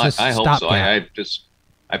 Well, I hope so.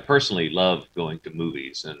 I personally love going to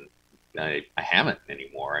movies, and I haven't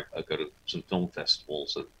anymore. I go to some film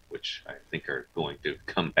festivals, which I think are going to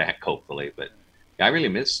come back, hopefully. But I really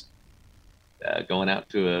miss going out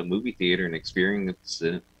to a movie theater and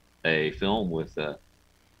experiencing a film with,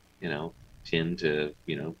 10 to,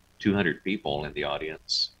 200 people in the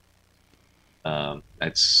audience.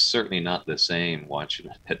 That's certainly not the same watching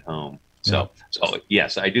it at home. So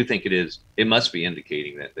yes, I do think it must be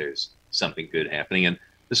indicating that there's something good happening. And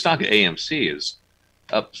the stock of AMC is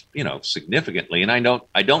up, significantly. And I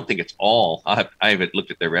don't think it's all. I haven't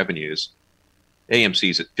looked at their revenues.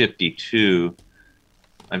 AMC's at 52.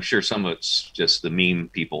 I'm sure some of it's just the meme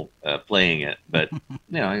people playing it, but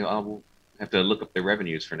I'll have to look up their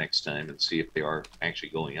revenues for next time and see if they are actually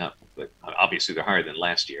going up. But obviously they're higher than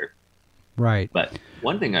last year. Right. But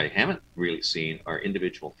one thing I haven't really seen are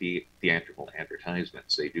individual theatrical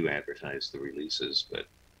advertisements. They do advertise the releases, but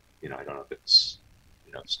I don't know if it's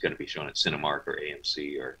it's going to be shown at Cinemark or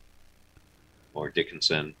AMC or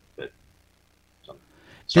Dickinson. But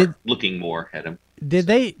start looking more at them. Did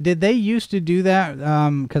they used to do that?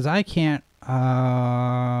 Because I can't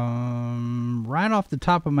right off the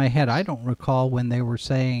top of my head, I don't recall when they were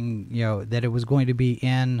saying that it was going to be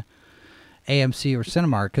in AMC or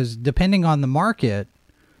Cinemark, because depending on the market,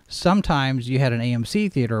 sometimes you had an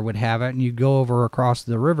AMC theater would have it, and you go over across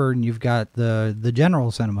the river and you've got the general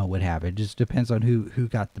cinema would have it. It just depends on who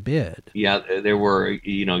got the bid. Yeah, there were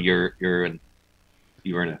you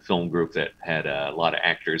were in a film group that had a lot of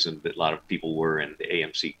actors, and a lot of people were in the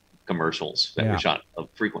AMC commercials that were shot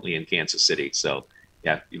frequently in Kansas City. So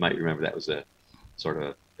yeah, you might remember that was a sort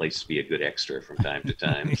of place to be a good extra from time to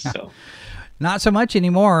time. So. Not so much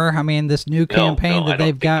anymore. I mean, this new campaign that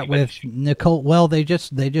they've got with Nicole. Well, they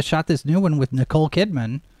just shot this new one with Nicole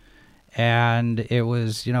Kidman, and it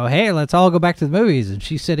was hey, let's all go back to the movies, and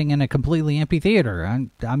she's sitting in a completely empty theater.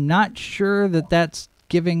 I'm not sure that's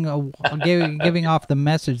giving off the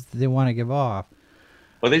message that they want to give off.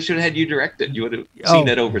 Well, they should have had you direct it. You would have seen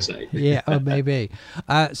that oversight. Yeah, maybe.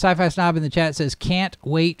 Sci-Fi Snob in the chat says, can't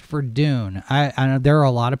wait for Dune. I know there are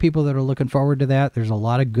a lot of people that are looking forward to that. There's a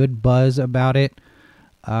lot of good buzz about it.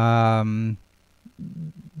 My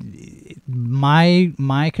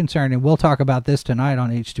concern, and we'll talk about this tonight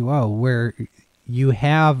on H2O, where you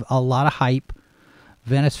have a lot of hype.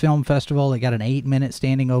 Venice Film Festival, they got an 8-minute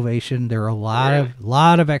standing ovation. There are a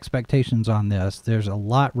lot of expectations on this. There's a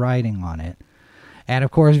lot riding on it. And,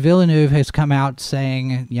 of course, Villeneuve has come out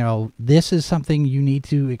saying, this is something you need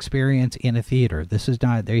to experience in a theater. This is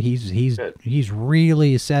not there. He's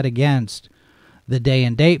really set against the day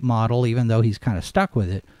and date model, even though he's kind of stuck with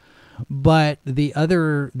it. But the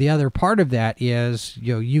other part of that is,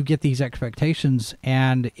 you get these expectations,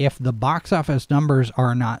 and if the box office numbers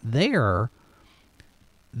are not there,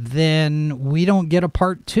 then we don't get a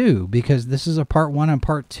part 2, because this is a part 1 and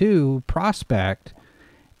part 2 prospect.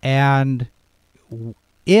 And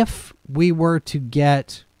if we were to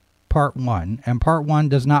get part 1, and part 1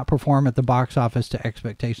 does not perform at the box office to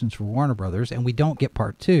expectations for Warner Brothers, and we don't get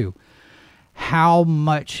part 2, how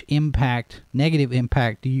much negative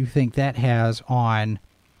impact do you think that has on,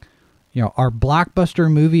 our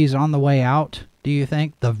blockbuster movies on the way out? Do you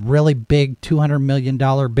think the really big $200 million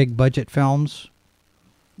big budget films?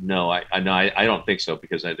 No, I don't think so,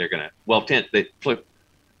 because they're going to,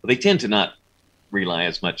 they tend to not rely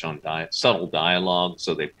as much on subtle dialogue,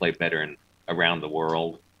 so they play better around the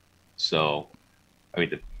world. So, I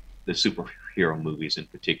mean, the superhero movies in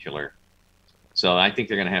particular. So I think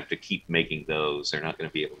they're going to have to keep making those. They're not going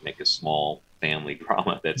to be able to make a small family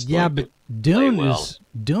drama that's but Dune is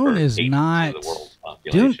not the world's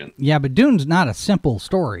population. But Dune's not a simple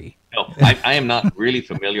story. No, I am not really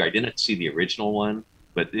familiar. I didn't see the original one.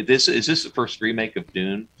 But is this the first remake of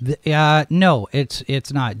Dune? No,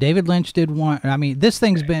 it's not. David Lynch did one. I mean, this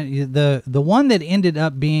thing's been the one that ended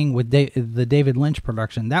up being with the David Lynch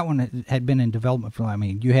production. That one had been in development for. I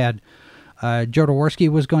mean, you had Jodorowsky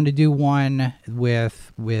was going to do one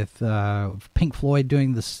with Pink Floyd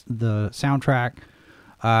doing the soundtrack.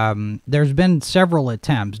 There's been several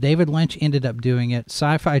attempts. David Lynch ended up doing it.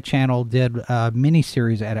 Sci-Fi Channel did a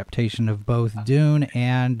miniseries adaptation of both Dune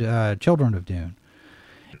and Children of Dune.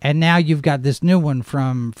 And now you've got this new one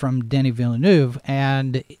from Denis Villeneuve,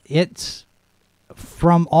 and it's,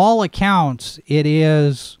 from all accounts, it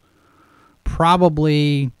is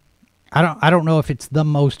probably, I don't know if it's the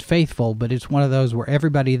most faithful, but it's one of those where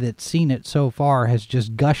everybody that's seen it so far has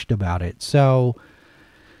just gushed about it. So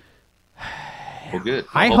Well, good.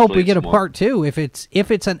 I Well, hope we hopefully get a it's more- part 2. If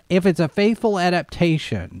it's a faithful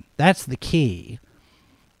adaptation, that's the key.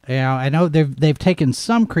 You know, I know they've taken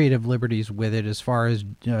some creative liberties with it as far as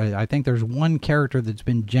I think there's one character that's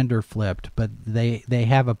been gender flipped, but they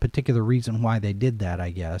have a particular reason why they did that, I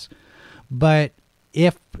guess. But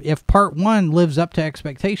if part 1 lives up to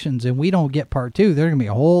expectations and we don't get part 2, there's going to be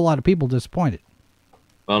a whole lot of people disappointed.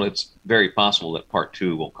 Well, it's very possible that part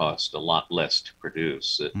 2 will cost a lot less to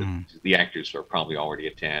produce. The actors are probably already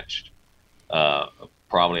attached.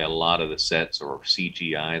 Probably a lot of the sets are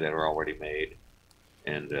CGI that are already made.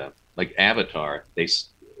 And like Avatar,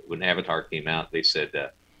 when Avatar came out, they said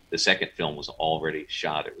the second film was already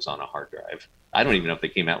shot. It was on a hard drive. I don't even know if they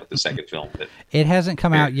came out with the second film. But It hasn't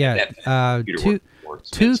come out yet.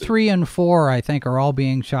 Two, 3, and 4, I think, are all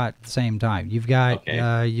being shot at the same time. You've got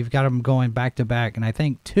them going back to back, and I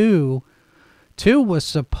think 2 was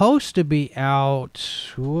supposed to be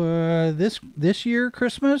out this year,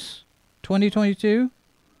 Christmas, 2022,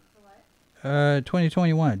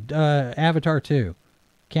 2021. Avatar 2,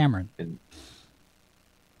 Cameron.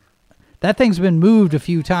 That thing's been moved a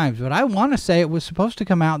few times, but I want to say it was supposed to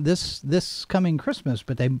come out this coming Christmas,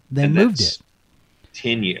 but they moved it.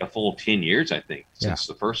 A full 10 years, I think, since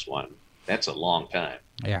the first one. That's a long time.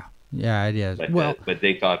 Yeah, it is. But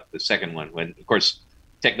they thought the second one, when of course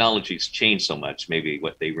technology's changed so much, maybe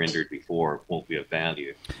what they rendered before won't be of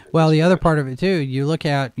value. Well, the other part of it too, you look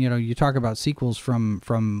at, you talk about sequels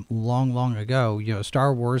from long ago.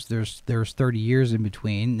 Star Wars. There's 30 years in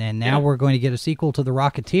between, and now we're going to get a sequel to The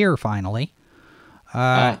Rocketeer finally.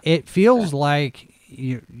 It feels like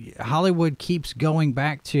Hollywood keeps going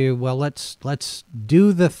back to, well, let's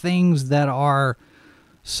do the things that are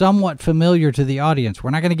somewhat familiar to the audience.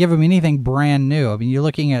 We're not going to give them anything brand new. I mean, you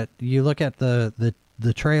look at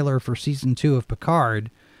the trailer for season 2 of Picard,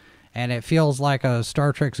 and it feels like a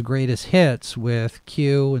Star Trek's greatest hits with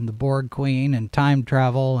Q and the Borg Queen and time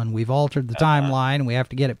travel, and we've altered the timeline and we have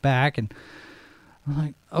to get it back. And I'm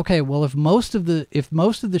like, okay, well, if most of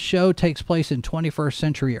the show takes place in 21st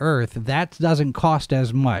century Earth, that doesn't cost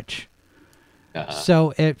as much.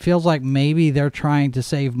 So it feels like maybe they're trying to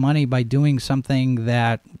save money by doing something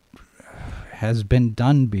that has been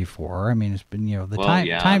done before. I mean, it's been,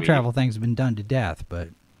 time travel thing's been done to death, but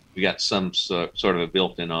we got some sort of a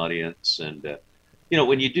built-in audience. And,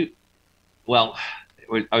 when you do, well,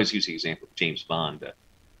 I always use the example of James Bond.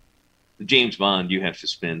 James Bond, you have to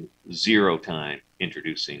spend zero time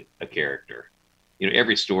introducing a character.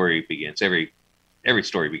 Every story begins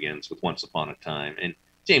with once upon a time. And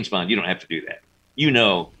James Bond, you don't have to do that.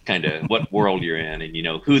 Kind of what world you're in,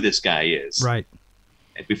 and who this guy is. Right.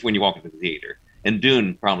 When you walk into the theater. And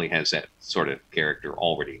Dune probably has that sort of character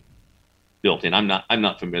already built in. I'm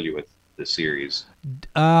not familiar with the series.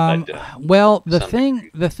 Well,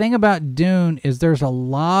 the thing about Dune is there's a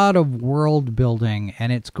lot of world building,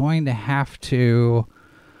 and it's going to have to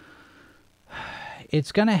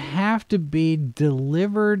be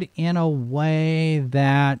delivered in a way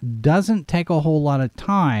that doesn't take a whole lot of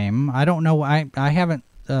time. I don't know. I haven't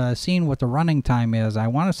seen what the running time is. I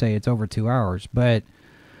want to say it's over 2 hours, but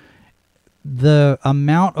the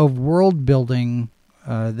amount of world building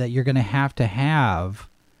that you're going to have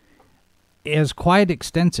is quite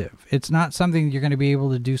extensive. It's not something you're going to be able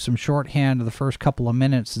to do some shorthand of the first couple of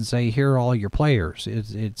minutes and say, here are all your players.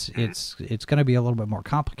 It's going to be a little bit more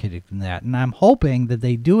complicated than that. And I'm hoping that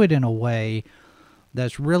they do it in a way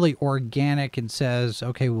that's really organic and says,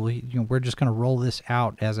 okay, well, we're just going to roll this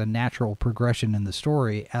out as a natural progression in the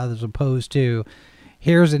story, as opposed to,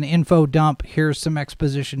 here's an info dump, here's some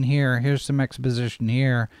exposition here, here's some exposition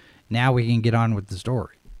here. Now we can get on with the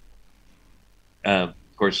story. Of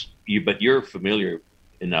course, you're familiar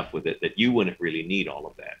enough with it that you wouldn't really need all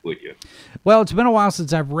of that, would you? Well, it's been a while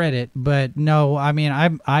since I've read it, but no, I mean,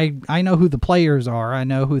 I know who the players are, I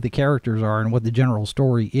know who the characters are, and what the general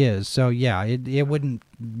story is. So yeah, it wouldn't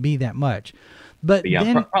be that much. But yeah,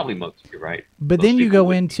 then, probably most. You're right. But most then you go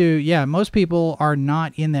wouldn't. into most people are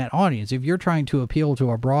not in that audience. If you're trying to appeal to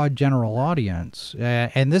a broad general audience,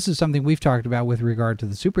 and this is something we've talked about with regard to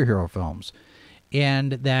the superhero films,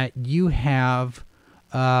 and that you have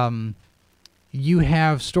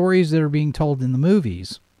stories that are being told in the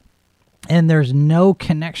movies, and there's no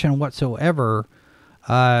connection whatsoever,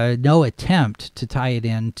 no attempt to tie it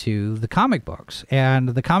into the comic books. And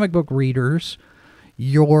the comic book readers,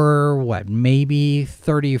 you're maybe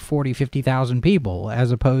 30, 40, 50,000 people,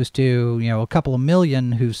 as opposed to, a couple of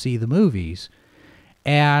million who see the movies.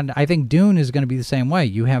 And I think Dune is going to be the same way.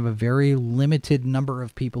 You have a very limited number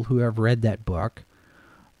of people who have read that book.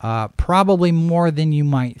 Probably more than you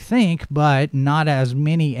might think, but not as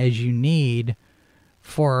many as you need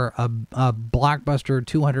for a blockbuster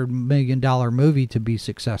 $200 million movie to be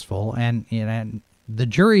successful, and the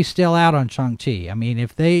jury's still out on Shang-Chi. I mean,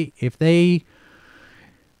 if they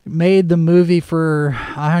made the movie for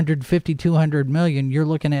 150, 200 million, you're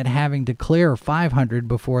looking at having to clear 500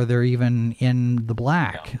 before they're even in the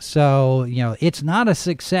black. Yeah. So, it's not a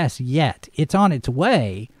success yet. It's on its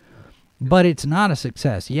way, but it's not a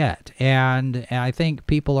success yet. And I think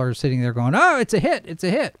people are sitting there going, oh, it's a hit. It's a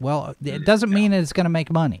hit. Well, it doesn't mean that it's going to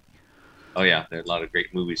make money. Oh, yeah. There are a lot of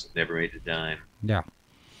great movies that never made a dime. Yeah.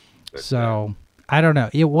 But, so, I don't know.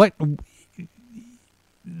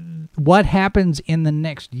 What happens in the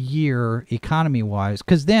next year economy-wise?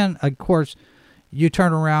 Because then, of course, you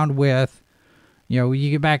turn around with,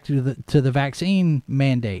 you get back to the vaccine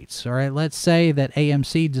mandates. All right, let's say that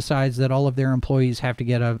AMC decides that all of their employees have to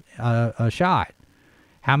get a shot.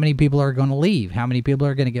 How many people are going to leave? How many people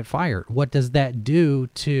are going to get fired? What does that do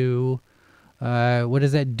to how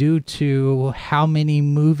many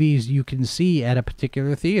movies you can see at a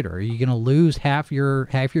particular theater? Are you going to lose half your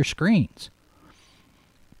screens?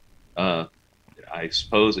 I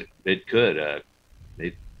suppose it could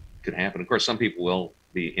happen. Of course, some people will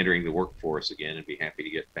be entering the workforce again and be happy to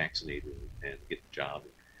get vaccinated and get the job.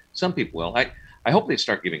 Some people will. I hope they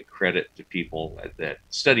start giving credit to people that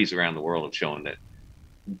studies around the world have shown that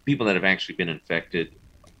people that have actually been infected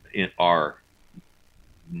are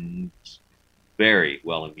very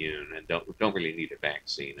well immune and don't really need a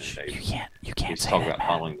vaccine. And you can't say talk that, about Matt.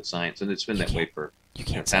 following the science, and it's been that way for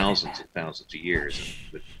thousands and thousands of years.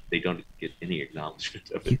 But they don't get any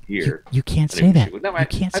acknowledgement of it here. You can't say that. No, you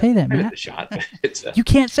can't say that, Matt. The shot. You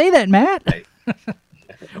can't say that, Matt.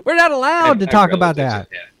 We're not allowed to talk about that.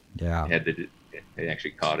 They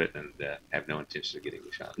actually caught it and have no intention of getting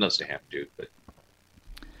the shot, unless they have to. But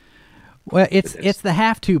well, it's the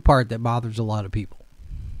have to part that bothers a lot of people.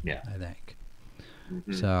 Yeah, I think.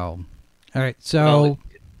 Mm-hmm. So, all right. So,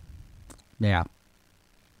 yeah.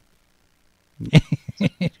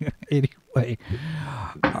 Anyway,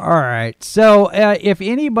 all right. So, if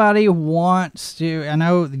anybody wants to, I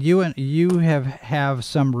know you have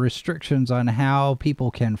some restrictions on how people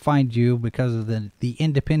can find you because of the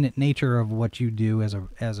independent nature of what you do as a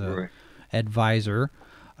right. advisor.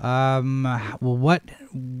 Well, if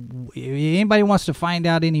anybody wants to find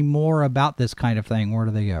out any more about this kind of thing, where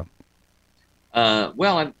do they go?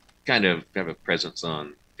 Well, I kind of have a presence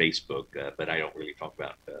on Facebook, but I don't really talk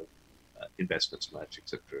about investments much,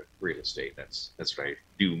 except for real estate. That's what I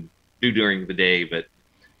do during the day. But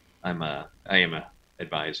I am a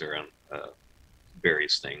advisor on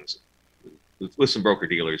various things with some broker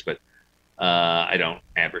dealers, but I don't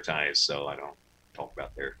advertise, so I don't talk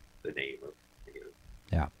about the name of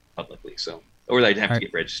publicly. So, or they'd have to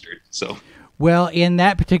get registered. So. Well, in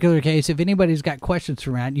that particular case, if anybody's got questions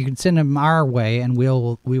from that, you can send them our way, and we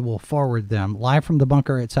will forward them. Live from the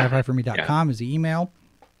bunker at sci-fi4me.com is the email.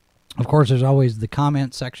 Of course, there's always the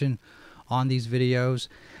comment section on these videos.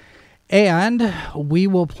 And we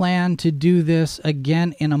will plan to do this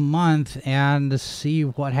again in a month and see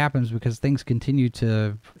what happens, because things continue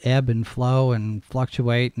to ebb and flow and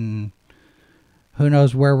fluctuate, and who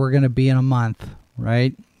knows where we're going to be in a month,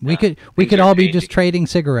 right? We could all be just trading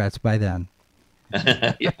cigarettes by then.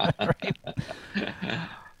 Yeah. Right?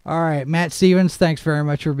 All right, Matt Stevens, thanks very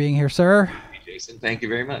much for being here, sir. Jason, thank you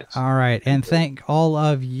very much. All right, and thank all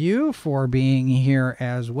of you for being here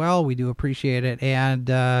as well. We do appreciate it. And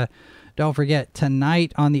don't forget,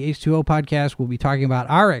 tonight on the H2O podcast, we'll be talking about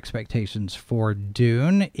our expectations for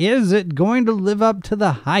Dune. Is it going to live up to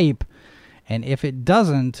the hype? And if it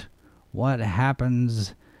doesn't, what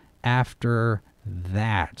happens after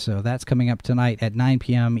that? So that's coming up tonight at 9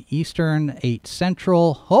 p.m. Eastern, 8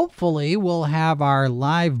 Central. Hopefully, we'll have our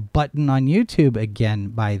live button on YouTube again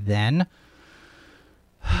by then.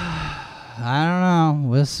 I don't know.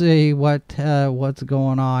 We'll see what's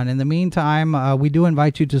going on. In the meantime, we do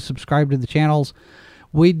invite you to subscribe to the channels.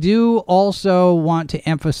 We do also want to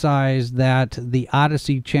emphasize that the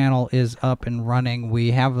Odyssey channel is up and running.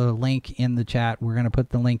 We have a link in the chat. We're going to put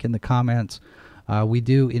the link in the comments. We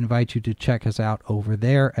do invite you to check us out over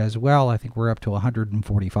there as well. I think we're up to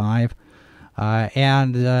 145.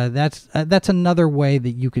 And that's another way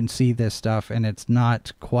that you can see this stuff, and it's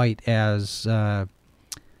not quite as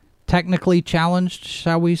technically challenged,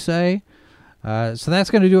 shall we say. So that's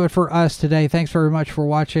going to do it for us today. Thanks very much for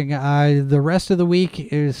watching. The rest of the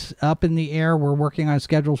week is up in the air. We're working on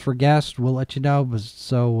schedules for guests. We'll let you know.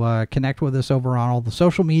 So connect with us over on all the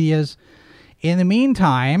social medias. In the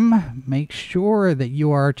meantime, make sure that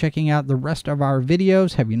you are checking out the rest of our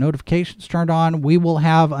videos. Have your notifications turned on. We will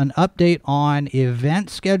have an update on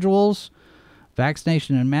event schedules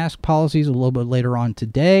vaccination and mask policies a little bit later on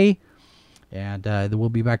today. And we'll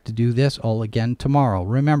be back to do this all again tomorrow.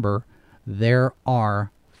 Remember, there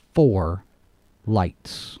are 4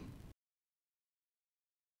 lights.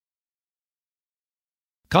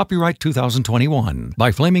 Copyright 2021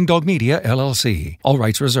 by Flaming Dog Media, LLC. All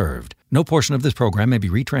rights reserved. No portion of this program may be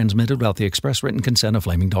retransmitted without the express written consent of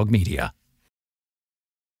Flaming Dog Media.